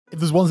If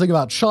there's one thing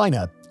about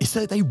China, it's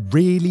that they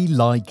really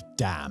like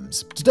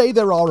dams. Today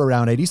there are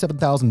around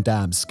 87,000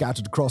 dams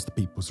scattered across the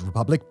People's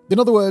Republic. In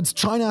other words,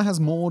 China has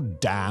more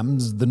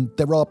dams than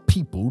there are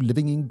people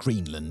living in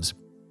Greenland.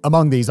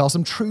 Among these are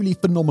some truly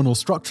phenomenal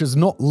structures,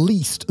 not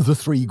least the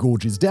Three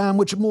Gorges Dam,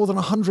 which at more than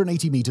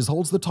 180 meters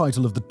holds the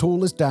title of the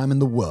tallest dam in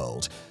the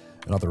world.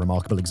 Another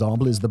remarkable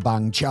example is the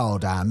Banqiao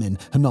Dam in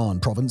Henan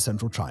Province,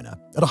 central China.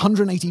 At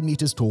 180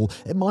 meters tall,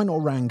 it might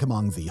not rank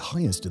among the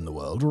highest in the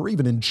world or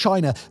even in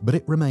China, but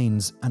it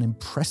remains an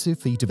impressive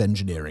feat of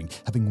engineering,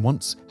 having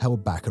once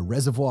held back a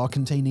reservoir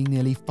containing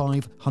nearly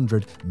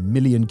 500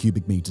 million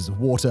cubic meters of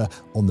water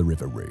on the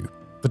River Ru.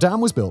 The dam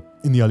was built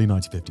in the early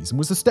 1950s and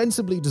was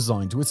ostensibly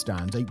designed to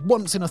withstand a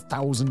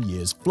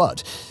once-in-a-thousand-years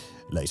flood.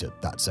 Later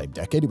that same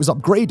decade, it was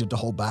upgraded to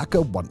hold back a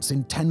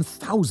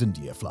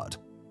once-in-10,000-year flood.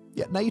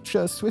 Yet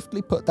nature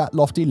swiftly put that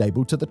lofty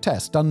label to the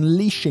test,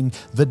 unleashing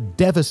the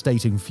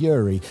devastating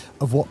fury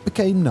of what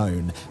became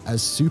known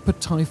as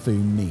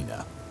Supertyphoon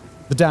Nina.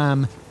 The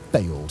dam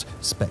failed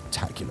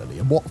spectacularly,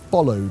 and what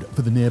followed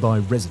for the nearby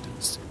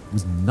residents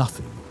was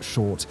nothing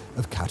short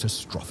of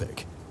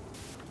catastrophic.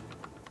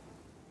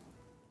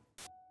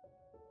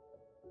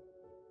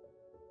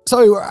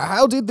 So,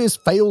 how did this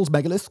failed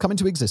megalith come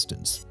into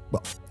existence?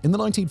 Well, in the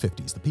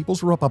 1950s, the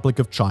People's Republic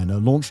of China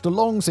launched a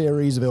long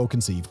series of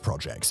ill-conceived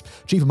projects.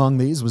 Chief among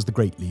these was the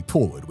Great Leap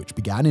Forward, which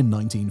began in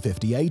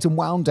 1958 and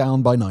wound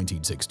down by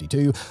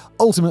 1962,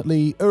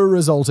 ultimately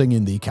resulting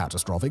in the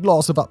catastrophic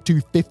loss of up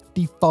to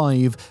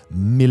 55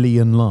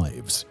 million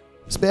lives.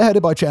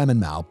 Spearheaded by Chairman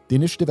Mao, the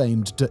initiative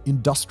aimed to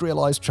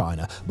industrialize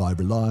China by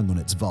relying on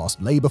its vast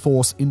labor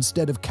force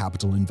instead of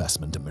capital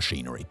investment and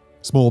machinery.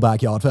 Small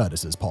backyard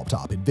furnaces popped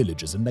up in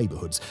villages and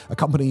neighborhoods,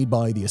 accompanied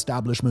by the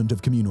establishment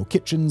of communal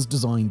kitchens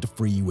designed to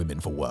free women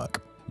for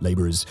work.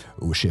 Laborers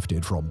were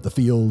shifted from the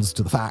fields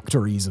to the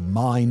factories and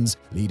mines,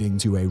 leading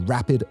to a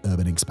rapid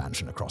urban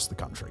expansion across the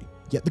country.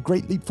 Yet the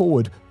Great Leap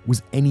Forward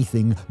was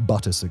anything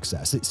but a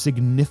success. It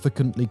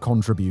significantly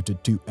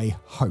contributed to a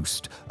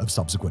host of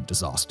subsequent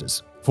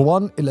disasters. For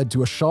one, it led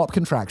to a sharp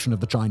contraction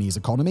of the Chinese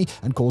economy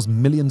and caused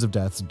millions of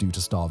deaths due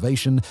to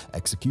starvation,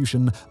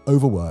 execution,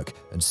 overwork,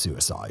 and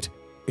suicide.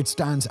 It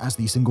stands as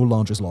the single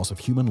largest loss of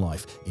human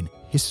life in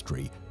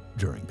history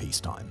during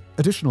peacetime.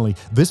 Additionally,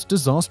 this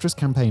disastrous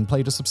campaign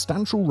played a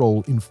substantial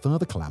role in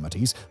further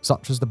calamities,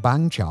 such as the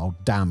Banqiao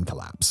Dam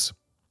collapse.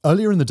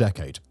 Earlier in the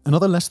decade,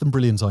 another less than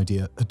brilliant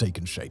idea had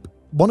taken shape.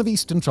 One of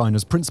eastern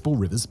China's principal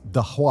rivers,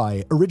 the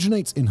Huai,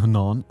 originates in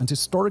Henan and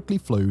historically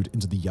flowed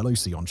into the Yellow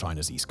Sea on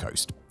China's east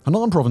coast.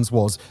 Henan province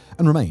was,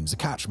 and remains, a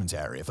catchment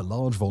area for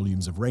large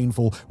volumes of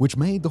rainfall, which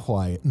made the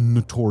Huai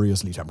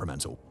notoriously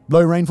temperamental.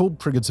 Low rainfall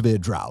triggered severe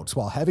droughts,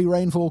 while heavy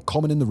rainfall,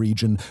 common in the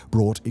region,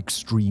 brought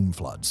extreme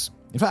floods.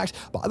 In fact,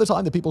 by the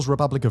time the People's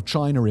Republic of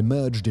China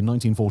emerged in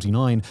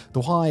 1949,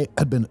 the Huai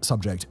had been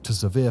subject to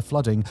severe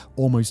flooding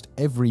almost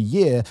every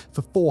year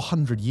for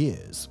 400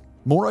 years.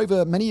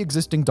 Moreover, many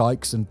existing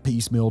dikes and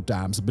piecemeal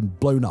dams had been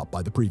blown up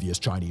by the previous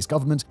Chinese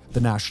government,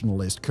 the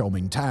nationalist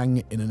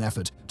Kuomintang, in an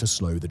effort to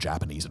slow the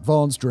Japanese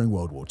advance during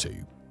World War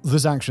II.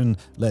 This action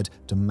led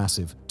to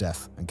massive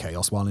death and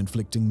chaos while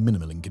inflicting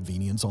minimal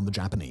inconvenience on the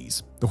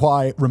Japanese. The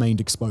Huai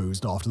remained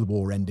exposed after the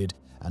war ended,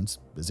 and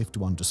as if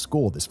to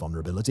underscore this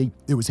vulnerability,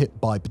 it was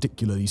hit by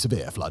particularly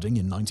severe flooding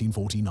in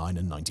 1949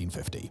 and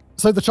 1950.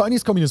 So the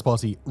Chinese Communist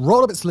Party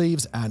rolled up its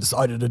sleeves and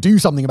decided to do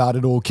something about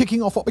it all,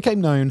 kicking off what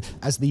became known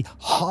as the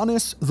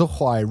Harness the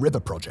Huai River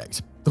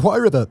project. The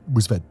Huai River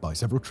was fed by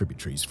several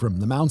tributaries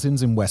from the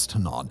mountains in West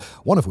Henan,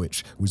 one of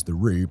which was the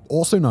Ru,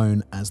 also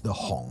known as the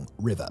Hong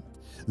River.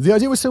 The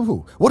idea was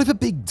simple. What if a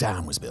big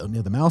dam was built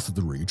near the mouth of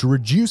the Ru to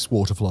reduce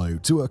water flow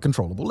to a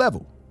controllable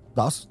level?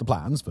 Thus, the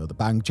plans for the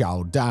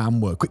Banqiao Dam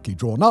were quickly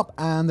drawn up,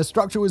 and the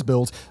structure was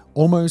built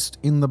almost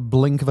in the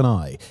blink of an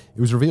eye. It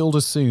was revealed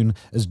as soon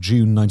as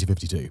June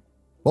 1952.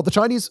 What the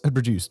Chinese had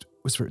produced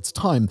was, for its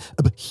time,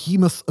 a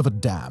behemoth of a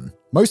dam.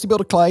 Mostly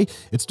built of clay,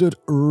 it stood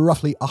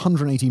roughly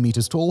 180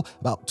 meters tall,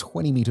 about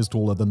 20 meters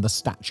taller than the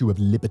Statue of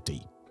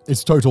Liberty.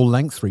 Its total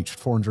length reached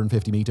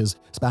 450 meters,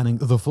 spanning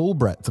the full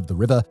breadth of the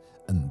river,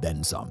 and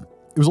then some.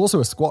 It was also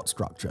a squat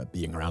structure,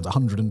 being around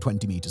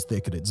 120 meters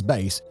thick at its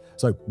base,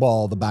 so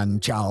while the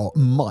Banqiao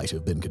might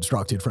have been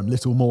constructed from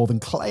little more than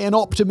clay and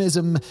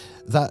optimism,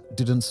 that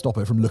didn't stop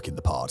it from looking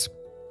the part.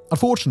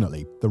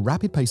 Unfortunately, the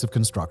rapid pace of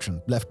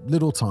construction left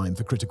little time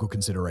for critical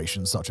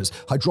considerations such as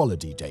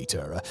hydrology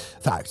data, a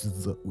fact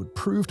that would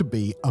prove to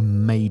be a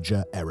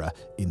major error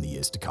in the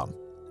years to come.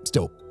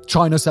 Still,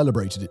 China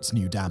celebrated its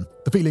new dam.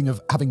 The feeling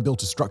of having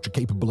built a structure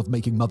capable of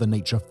making Mother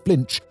Nature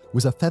flinch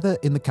was a feather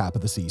in the cap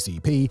of the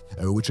CCP,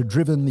 which had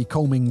driven the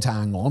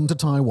Kuomintang onto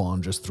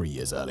Taiwan just 3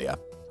 years earlier.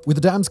 With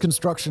the dam's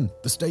construction,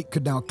 the state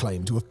could now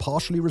claim to have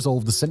partially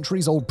resolved the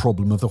centuries-old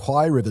problem of the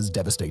Huai River's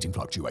devastating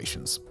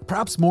fluctuations.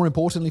 Perhaps more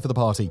importantly for the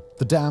party,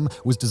 the dam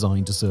was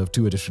designed to serve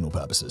two additional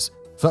purposes.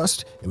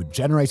 First, it would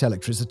generate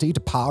electricity to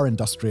power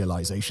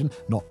industrialization,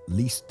 not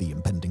least the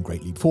impending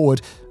Great Leap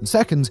Forward. And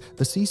second,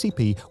 the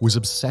CCP was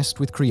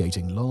obsessed with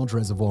creating large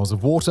reservoirs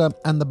of water,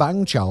 and the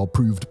Banqiao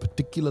proved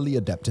particularly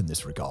adept in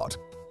this regard.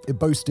 It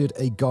boasted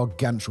a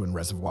gargantuan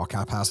reservoir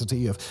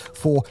capacity of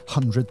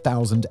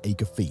 400,000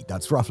 acre-feet.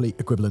 That's roughly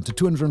equivalent to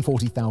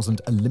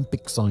 240,000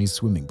 Olympic-sized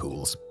swimming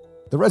pools.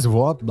 The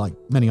reservoir, like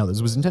many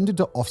others, was intended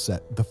to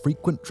offset the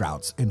frequent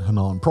droughts in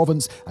Henan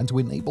province and to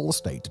enable the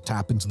state to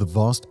tap into the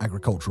vast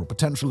agricultural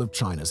potential of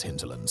China's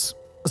hinterlands.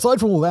 Aside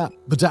from all that,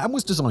 the dam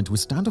was designed to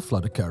withstand a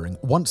flood occurring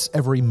once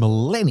every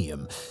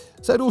millennium,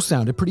 so it all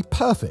sounded pretty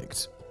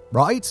perfect,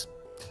 right?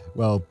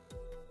 Well,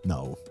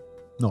 no,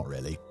 not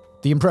really.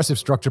 The impressive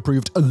structure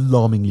proved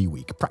alarmingly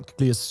weak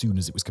practically as soon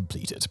as it was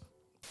completed.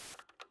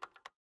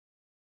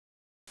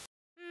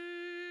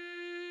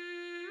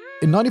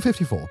 In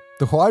 1954,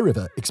 the Huai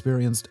River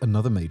experienced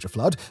another major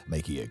flood,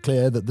 making it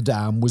clear that the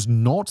dam was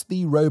not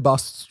the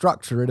robust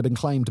structure it had been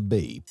claimed to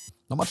be.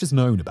 Not much is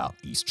known about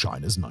East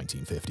China's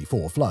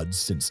 1954 floods,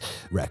 since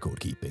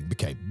record-keeping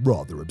became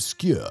rather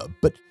obscure,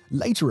 but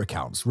later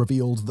accounts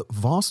revealed that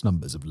vast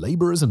numbers of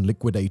laborers and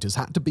liquidators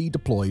had to be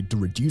deployed to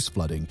reduce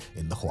flooding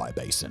in the Huai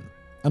Basin.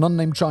 An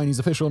unnamed Chinese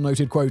official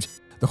noted, quote,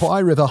 "The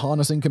Huai River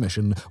Harnessing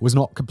Commission was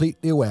not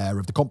completely aware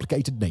of the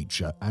complicated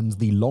nature and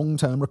the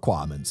long-term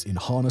requirements in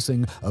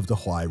harnessing of the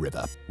Huai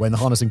River. When the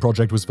harnessing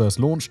project was first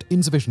launched,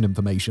 insufficient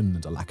information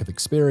and a lack of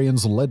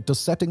experience led to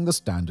setting the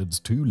standards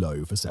too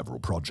low for several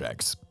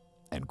projects."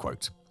 End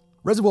quote.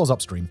 Reservoirs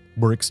upstream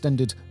were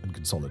extended and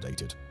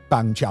consolidated.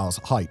 Banqiao's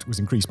height was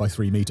increased by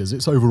 3 meters,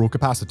 its overall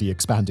capacity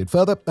expanded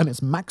further, and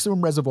its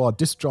maximum reservoir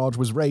discharge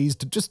was raised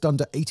to just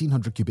under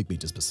 1,800 cubic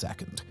meters per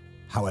second.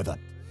 However,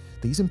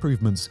 these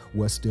improvements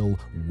were still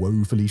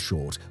woefully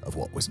short of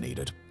what was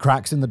needed.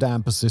 Cracks in the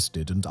dam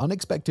persisted, and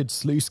unexpected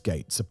sluice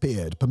gates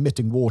appeared,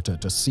 permitting water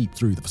to seep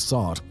through the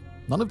facade.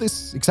 None of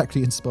this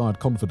exactly inspired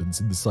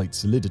confidence in the site's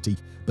solidity,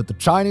 but the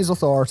Chinese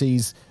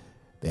authorities,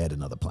 they had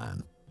another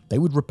plan. They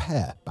would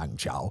repair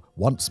Banqiao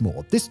once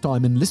more, this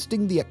time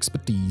enlisting the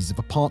expertise of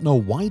a partner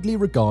widely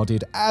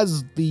regarded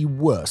as the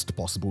worst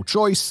possible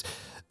choice,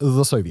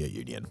 the Soviet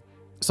Union.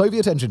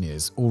 Soviet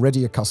engineers,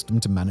 already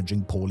accustomed to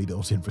managing poorly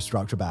built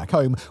infrastructure back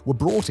home, were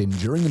brought in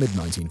during the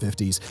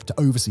mid-1950s to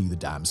oversee the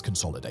dam's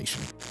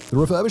consolidation. The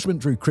refurbishment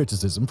drew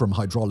criticism from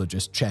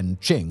hydrologist Chen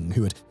Qing,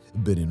 who had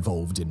been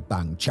involved in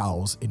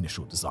Banqiao's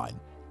initial design.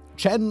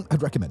 Chen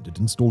had recommended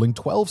installing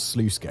 12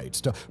 sluice gates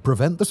to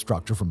prevent the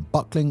structure from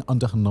buckling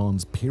under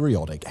Henan's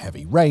periodic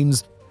heavy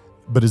rains,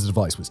 but his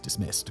advice was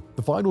dismissed.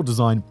 The final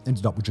design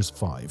ended up with just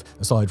 5,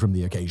 aside from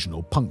the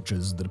occasional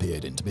punctures that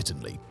appeared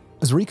intermittently.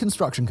 As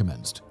reconstruction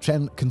commenced,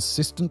 Chen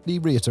consistently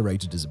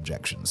reiterated his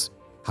objections.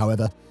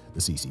 However, the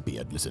CCP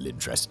had little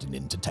interest in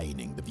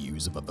entertaining the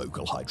views of a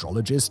vocal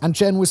hydrologist, and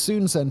Chen was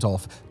soon sent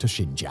off to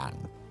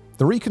Xinjiang.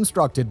 The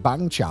reconstructed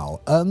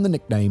Banqiao earned the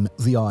nickname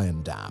the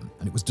Iron Dam,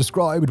 and it was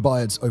described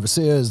by its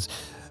overseers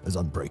as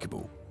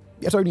unbreakable.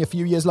 Yet only a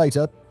few years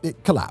later,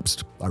 it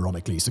collapsed,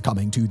 ironically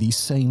succumbing to the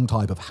same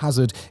type of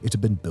hazard it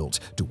had been built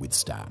to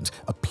withstand,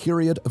 a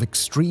period of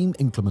extreme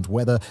inclement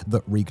weather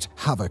that wreaked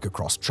havoc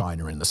across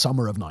China in the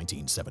summer of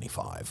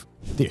 1975.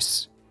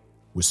 This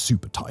was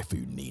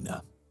Supertyphoon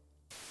Nina.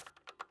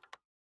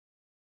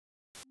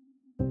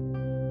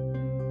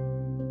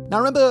 Now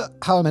remember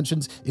how I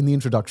mentioned in the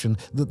introduction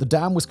that the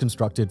dam was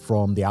constructed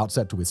from the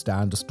outset to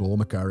withstand a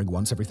storm occurring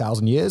once every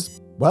 1,000 years?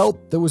 Well,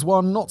 there was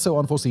one not so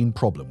unforeseen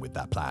problem with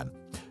that plan.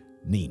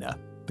 Nina,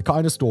 the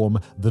kind of storm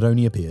that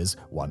only appears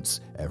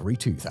once every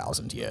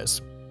 2,000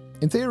 years.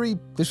 In theory,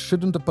 this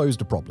shouldn't have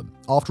posed a problem.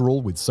 After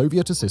all, with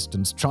Soviet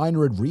assistance,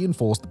 China had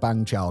reinforced the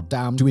Banqiao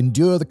Dam to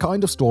endure the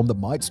kind of storm that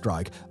might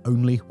strike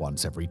only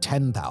once every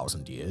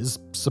 10,000 years,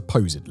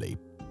 supposedly.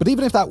 But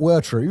even if that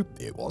were true,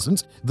 it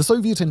wasn't. The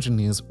Soviet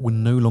engineers were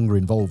no longer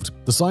involved.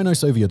 The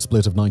Sino-Soviet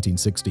split of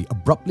 1960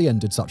 abruptly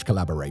ended such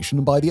collaboration,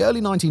 and by the early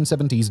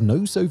 1970s,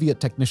 no Soviet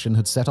technician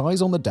had set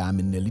eyes on the dam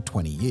in nearly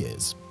 20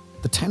 years.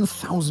 The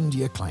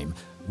 10,000-year claim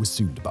was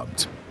soon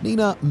debunked.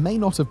 Nina may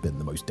not have been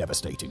the most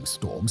devastating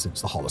storm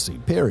since the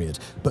Holocene period,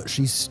 but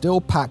she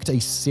still packed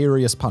a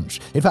serious punch.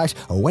 In fact,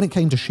 when it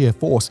came to sheer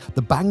force,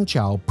 the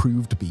Banqiao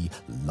proved to be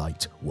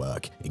light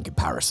work in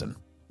comparison.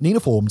 Nina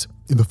formed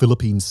in the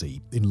Philippine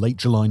Sea in late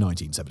July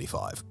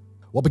 1975.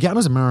 What began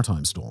as a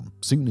maritime storm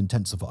soon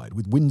intensified,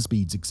 with wind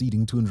speeds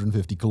exceeding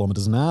 250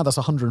 kilometers an hour, that's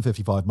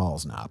 155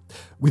 miles an hour.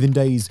 Within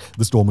days,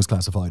 the storm was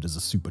classified as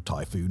a super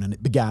typhoon, and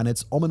it began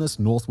its ominous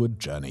northward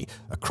journey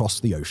across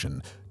the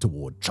ocean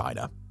toward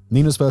China.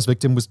 Nina's first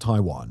victim was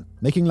Taiwan.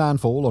 Making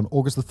landfall on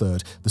August the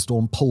 3rd, the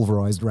storm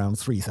pulverized around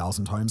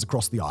 3,000 times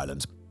across the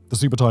island. The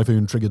super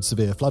typhoon triggered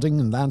severe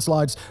flooding and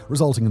landslides,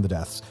 resulting in the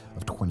deaths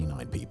of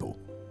 29 people.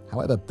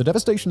 However, the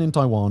devastation in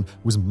Taiwan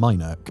was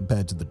minor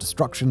compared to the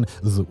destruction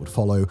that would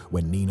follow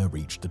when Nina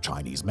reached the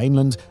Chinese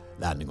mainland,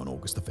 landing on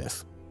August the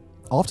 5th.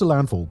 After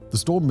landfall, the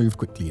storm moved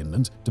quickly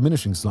inland,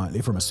 diminishing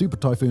slightly from a super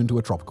typhoon to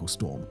a tropical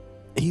storm.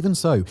 Even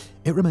so,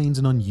 it remained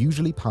an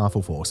unusually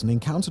powerful force and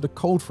encountered a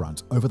cold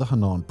front over the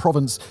Henan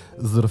province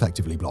that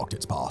effectively blocked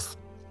its path.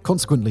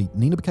 Consequently,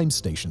 Nina became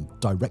stationed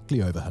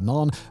directly over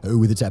Henan,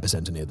 with its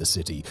epicenter near the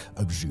city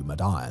of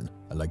Zhumadian,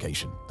 a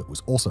location that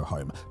was also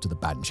home to the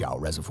Banqiao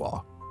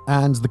Reservoir.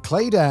 And the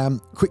clay dam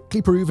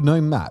quickly proved no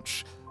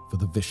match for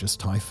the vicious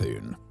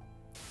typhoon.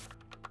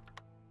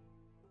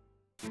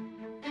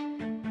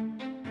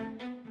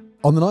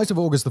 On the night of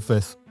August the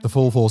 5th, the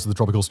full force of the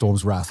tropical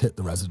storm's wrath hit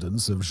the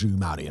residents of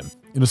Zhumarian.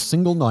 In a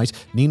single night,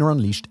 Nina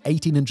unleashed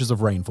 18 inches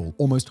of rainfall,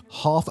 almost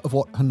half of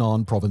what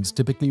Henan province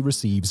typically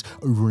receives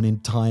over an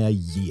entire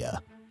year.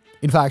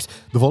 In fact,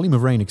 the volume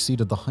of rain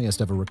exceeded the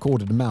highest ever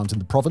recorded amount in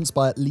the province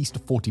by at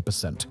least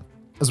 40%.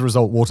 As a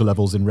result, water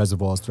levels in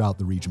reservoirs throughout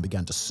the region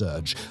began to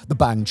surge. The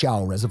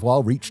Banqiao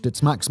reservoir reached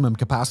its maximum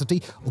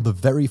capacity on the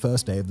very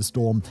first day of the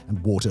storm,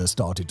 and water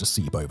started to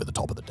seep over the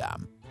top of the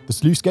dam. The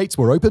sluice gates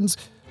were opened,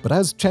 but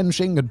as Chen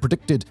Xing had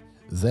predicted,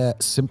 there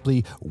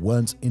simply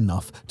weren't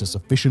enough to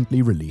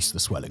sufficiently release the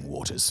swelling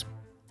waters.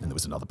 And there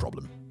was another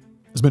problem.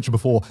 As mentioned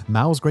before,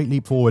 Mao's Great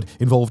Leap Forward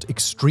involved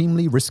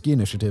extremely risky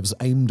initiatives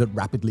aimed at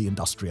rapidly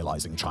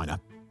industrializing China.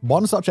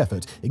 One such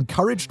effort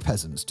encouraged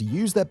peasants to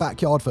use their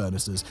backyard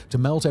furnaces to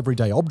melt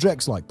everyday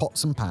objects like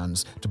pots and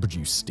pans to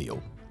produce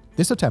steel.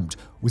 This attempt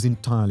was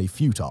entirely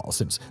futile,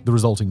 since the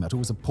resulting metal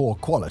was of poor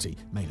quality,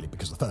 mainly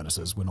because the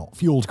furnaces were not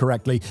fueled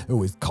correctly,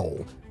 with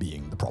coal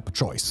being the proper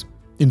choice.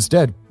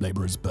 Instead,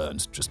 laborers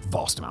burned just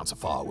vast amounts of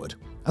firewood.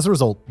 As a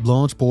result,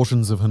 large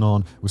portions of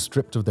Henan were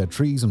stripped of their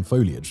trees and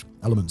foliage,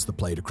 elements that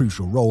played a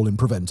crucial role in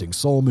preventing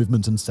soil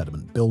movement and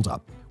sediment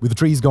buildup. With the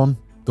trees gone,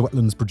 the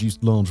wetlands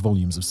produced large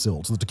volumes of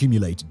silt that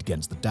accumulated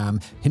against the dam,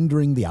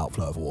 hindering the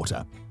outflow of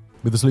water.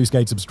 With the sluice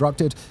gates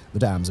obstructed, the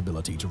dam's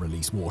ability to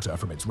release water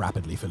from its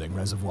rapidly filling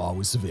reservoir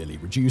was severely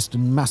reduced,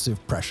 and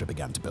massive pressure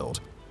began to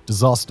build.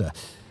 Disaster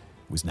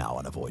was now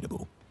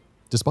unavoidable.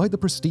 Despite the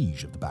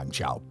prestige of the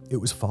Banqiao, it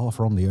was far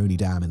from the only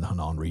dam in the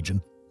Henan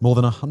region. More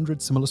than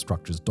 100 similar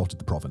structures dotted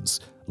the province.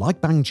 Like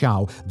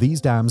Banqiao,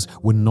 these dams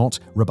were not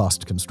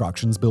robust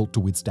constructions built to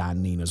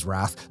withstand Nina's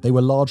wrath. They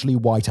were largely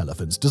white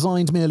elephants,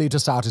 designed merely to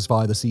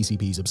satisfy the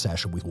CCP's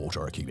obsession with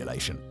water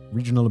accumulation.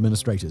 Regional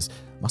administrators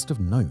must have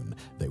known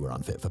they were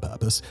unfit for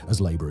purpose,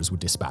 as laborers were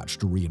dispatched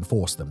to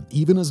reinforce them,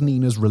 even as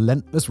Nina's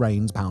relentless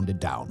rains pounded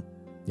down.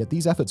 Yet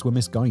these efforts were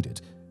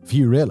misguided.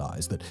 Few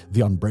realized that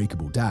the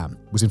unbreakable dam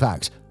was in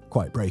fact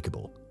quite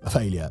breakable, a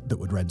failure that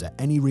would render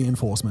any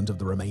reinforcement of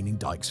the remaining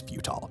dikes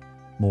futile.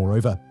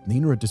 Moreover,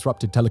 Nina had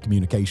disrupted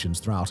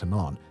telecommunications throughout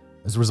Henan.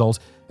 As a result,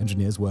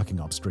 engineers working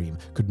upstream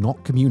could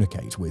not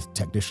communicate with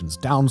technicians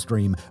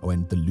downstream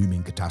when the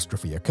looming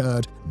catastrophe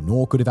occurred,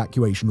 nor could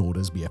evacuation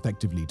orders be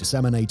effectively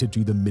disseminated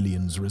to the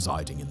millions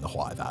residing in the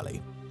Huai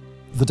Valley.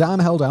 The dam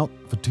held out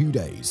for 2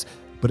 days,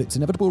 but its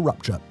inevitable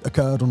rupture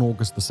occurred on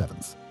August the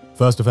 7th.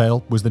 First to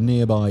fail was the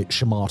nearby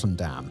Banquiao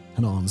Dam,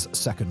 Henan's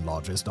second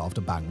largest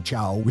after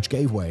Banqiao, which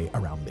gave way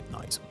around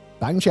midnight.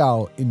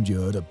 Banqiao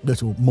endured a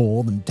little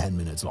more than 10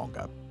 minutes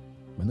longer.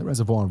 When the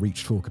reservoir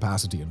reached full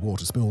capacity and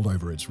water spilled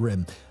over its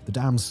rim, the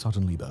dam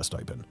suddenly burst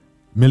open.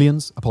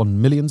 Millions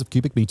upon millions of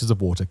cubic meters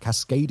of water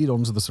cascaded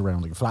onto the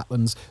surrounding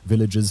flatlands,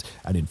 villages,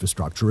 and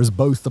infrastructure as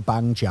both the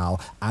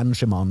Banqiao and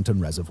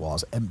Shimantan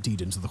reservoirs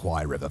emptied into the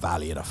Huai River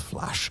Valley in a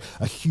flash.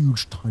 A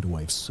huge tidal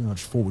wave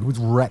surged forward with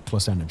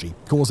reckless energy,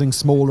 causing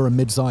smaller and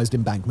mid-sized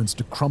embankments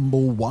to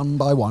crumble one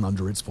by one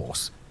under its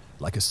force.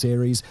 Like a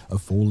series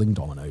of falling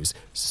dominoes,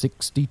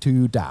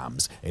 62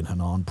 dams in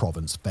Henan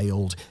province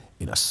failed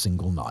in a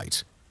single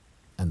night.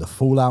 And the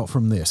fallout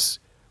from this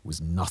was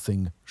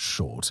nothing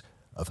short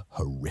of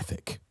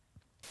horrific.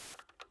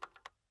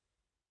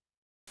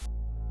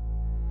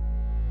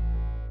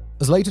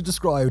 As later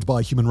described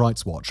by Human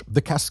Rights Watch,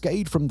 the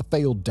cascade from the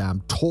failed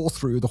dam tore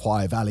through the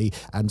Huai Valley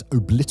and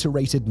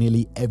obliterated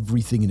nearly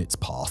everything in its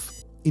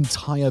path.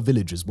 Entire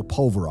villages were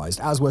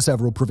pulverized, as were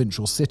several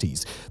provincial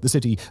cities. The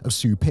city of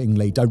Suping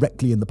lay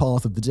directly in the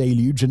path of the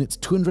deluge, and its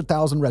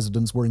 200,000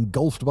 residents were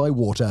engulfed by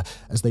water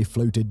as they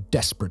floated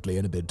desperately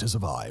in a bid to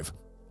survive.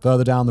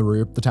 Further down the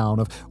route, the town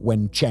of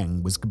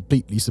Wencheng was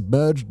completely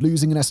submerged,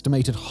 losing an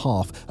estimated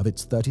half of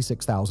its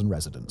 36,000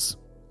 residents.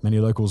 Many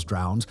locals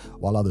drowned,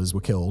 while others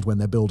were killed when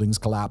their buildings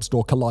collapsed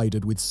or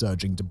collided with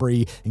surging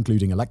debris,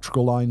 including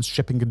electrical lines,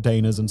 shipping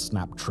containers, and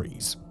snapped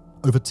trees.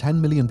 Over 10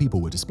 million people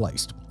were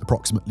displaced.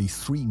 Approximately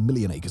 3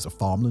 million acres of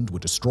farmland were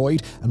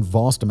destroyed, and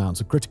vast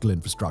amounts of critical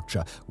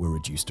infrastructure were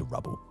reduced to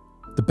rubble.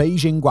 The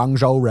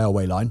Beijing-Guangzhou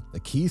railway line, a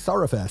key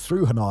thoroughfare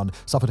through Henan,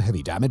 suffered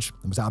heavy damage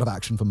and was out of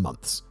action for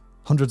months.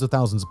 Hundreds of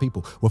thousands of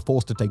people were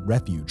forced to take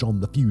refuge on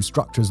the few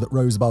structures that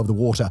rose above the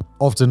water,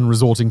 often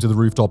resorting to the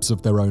rooftops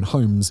of their own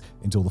homes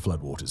until the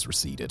floodwaters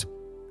receded.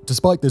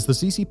 Despite this, the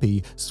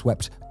CCP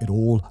swept it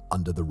all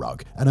under the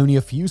rug, and only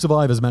a few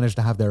survivors managed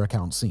to have their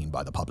accounts seen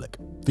by the public.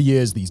 For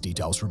years, these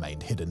details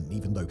remained hidden,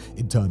 even though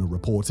internal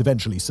reports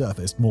eventually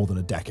surfaced more than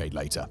a decade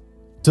later.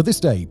 To this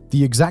day,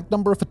 the exact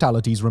number of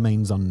fatalities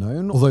remains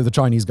unknown, although the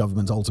Chinese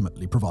government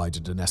ultimately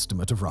provided an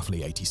estimate of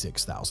roughly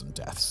 86,000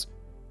 deaths.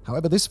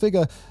 However, this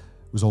figure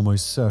was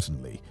almost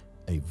certainly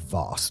a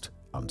vast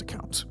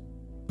undercount.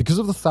 Because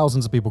of the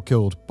thousands of people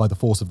killed by the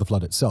force of the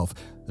flood itself,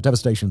 the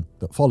devastation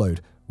that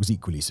followed was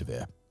equally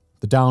severe.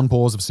 The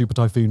downpours of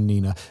Supertyphoon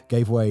Nina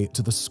gave way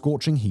to the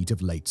scorching heat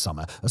of late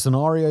summer, a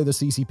scenario the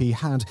CCP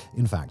had,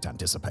 in fact,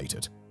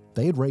 anticipated.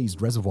 They had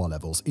raised reservoir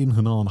levels in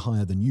Henan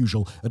higher than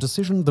usual, a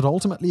decision that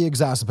ultimately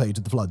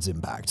exacerbated the flood's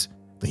impact.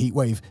 The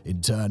heatwave,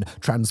 in turn,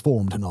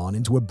 transformed Henan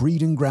into a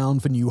breeding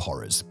ground for new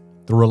horrors.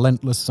 The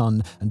relentless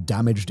sun and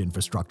damaged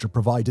infrastructure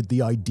provided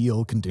the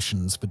ideal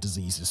conditions for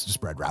diseases to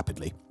spread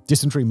rapidly.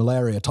 Dysentery,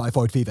 malaria,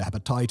 typhoid fever,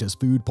 hepatitis,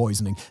 food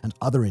poisoning, and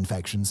other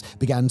infections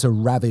began to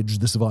ravage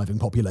the surviving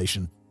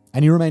population.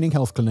 Any remaining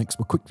health clinics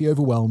were quickly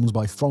overwhelmed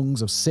by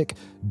throngs of sick,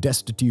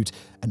 destitute,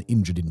 and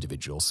injured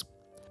individuals.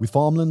 With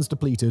farmlands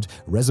depleted,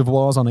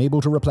 reservoirs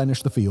unable to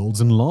replenish the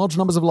fields, and large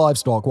numbers of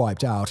livestock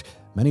wiped out,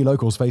 many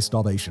locals faced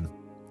starvation.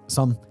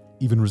 Some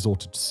even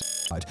resorted to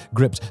suicide,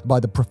 gripped by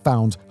the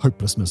profound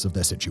hopelessness of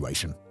their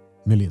situation.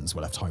 Millions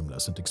were left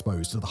homeless and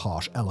exposed to the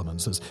harsh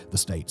elements as the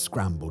state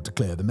scrambled to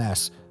clear the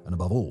mess and,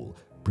 above all,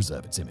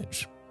 preserve its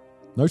image.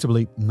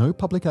 Notably, no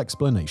public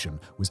explanation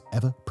was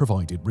ever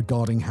provided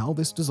regarding how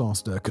this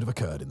disaster could have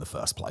occurred in the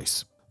first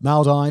place.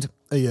 Mao died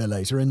a year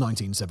later in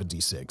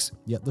 1976,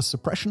 yet the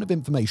suppression of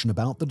information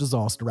about the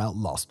disaster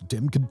outlasted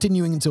him,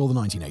 continuing until the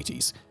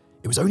 1980s.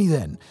 It was only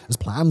then, as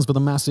plans for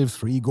the massive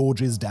Three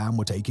Gorges Dam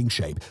were taking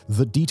shape,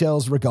 that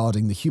details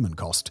regarding the human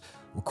cost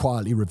were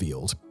quietly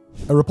revealed.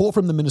 A report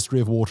from the Ministry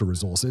of Water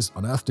Resources,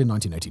 unearthed in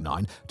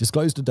 1989,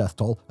 disclosed a death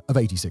toll of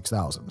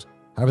 86,000.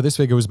 However, this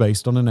figure was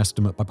based on an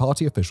estimate by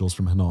party officials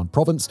from Henan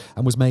province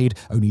and was made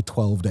only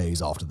 12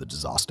 days after the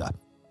disaster.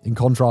 In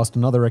contrast,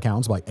 another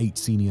account by 8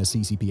 senior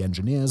CCP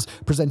engineers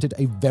presented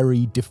a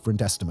very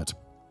different estimate.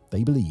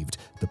 They believed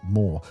that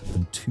more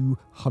than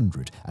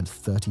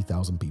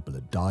 230,000 people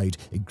had died,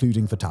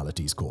 including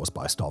fatalities caused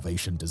by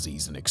starvation,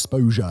 disease, and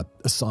exposure,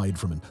 aside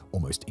from an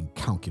almost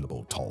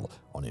incalculable toll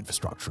on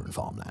infrastructure and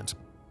farmland.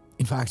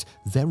 In fact,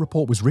 their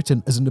report was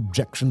written as an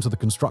objection to the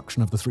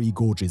construction of the Three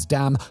Gorges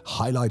Dam,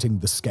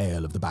 highlighting the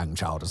scale of the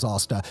Banqiao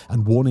disaster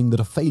and warning that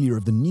a failure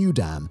of the new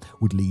dam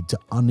would lead to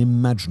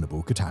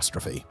unimaginable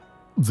catastrophe.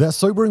 Their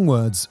sobering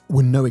words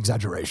were no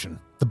exaggeration.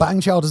 The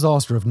Banqiao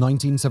disaster of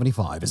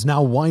 1975 is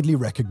now widely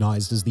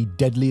recognized as the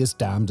deadliest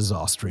dam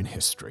disaster in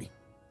history.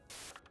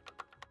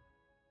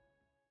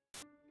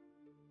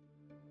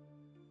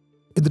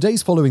 In the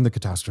days following the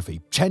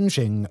catastrophe, Chen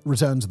Qing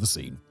returned to the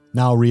scene.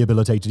 Now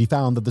rehabilitated, he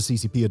found that the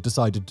CCP had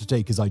decided to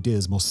take his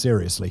ideas more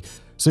seriously.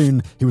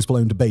 Soon, he was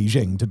flown to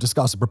Beijing to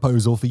discuss a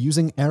proposal for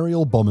using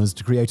aerial bombers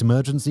to create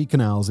emergency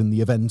canals in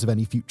the event of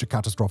any future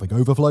catastrophic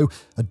overflow,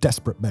 a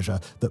desperate measure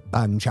that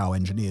Banqiao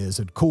engineers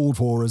had called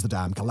for as the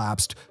dam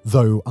collapsed,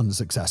 though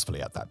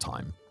unsuccessfully at that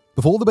time.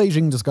 Before the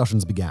Beijing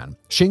discussions began,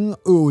 Xing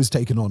Wu was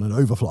taken on an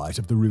overflight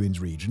of the ruined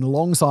region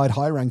alongside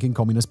high-ranking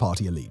Communist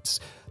Party elites.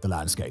 The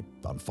landscape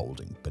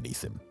unfolding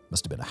beneath him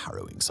must have been a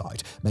harrowing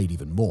sight, made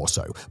even more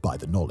so by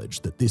the knowledge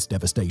that this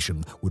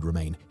devastation would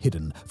remain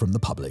hidden from the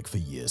public for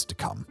years to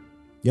come.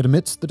 Yet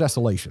amidst the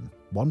desolation,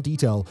 one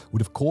detail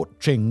would have caught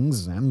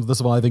Qing's and the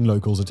surviving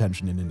locals'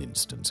 attention in an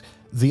instant: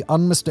 the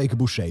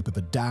unmistakable shape of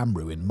a dam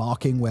ruin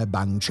marking where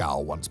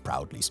Banqiao once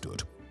proudly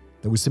stood.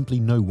 There was simply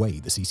no way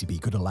the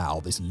CCP could allow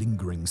this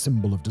lingering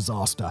symbol of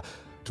disaster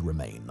to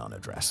remain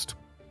unaddressed.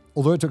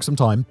 Although it took some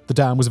time, the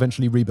dam was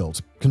eventually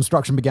rebuilt.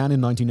 Construction began in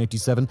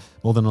 1987,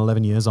 more than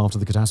 11 years after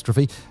the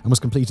catastrophe, and was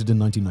completed in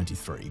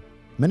 1993.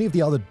 Many of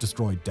the other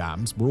destroyed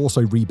dams were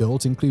also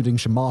rebuilt, including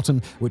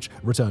Shimartan, which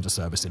returned to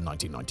service in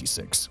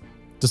 1996.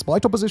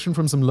 Despite opposition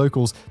from some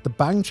locals, the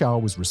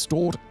Banqiao was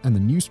restored and the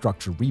new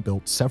structure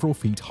rebuilt several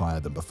feet higher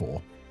than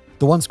before.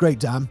 The once great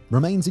dam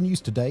remains in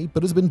use today,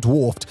 but has been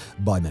dwarfed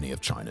by many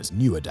of China's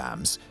newer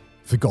dams,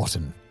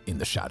 forgotten in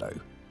the shadow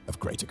of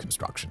greater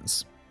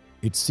constructions.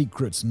 Its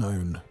secrets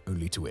known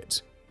only to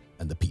it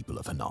and the people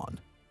of Henan.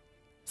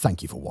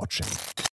 Thank you for watching.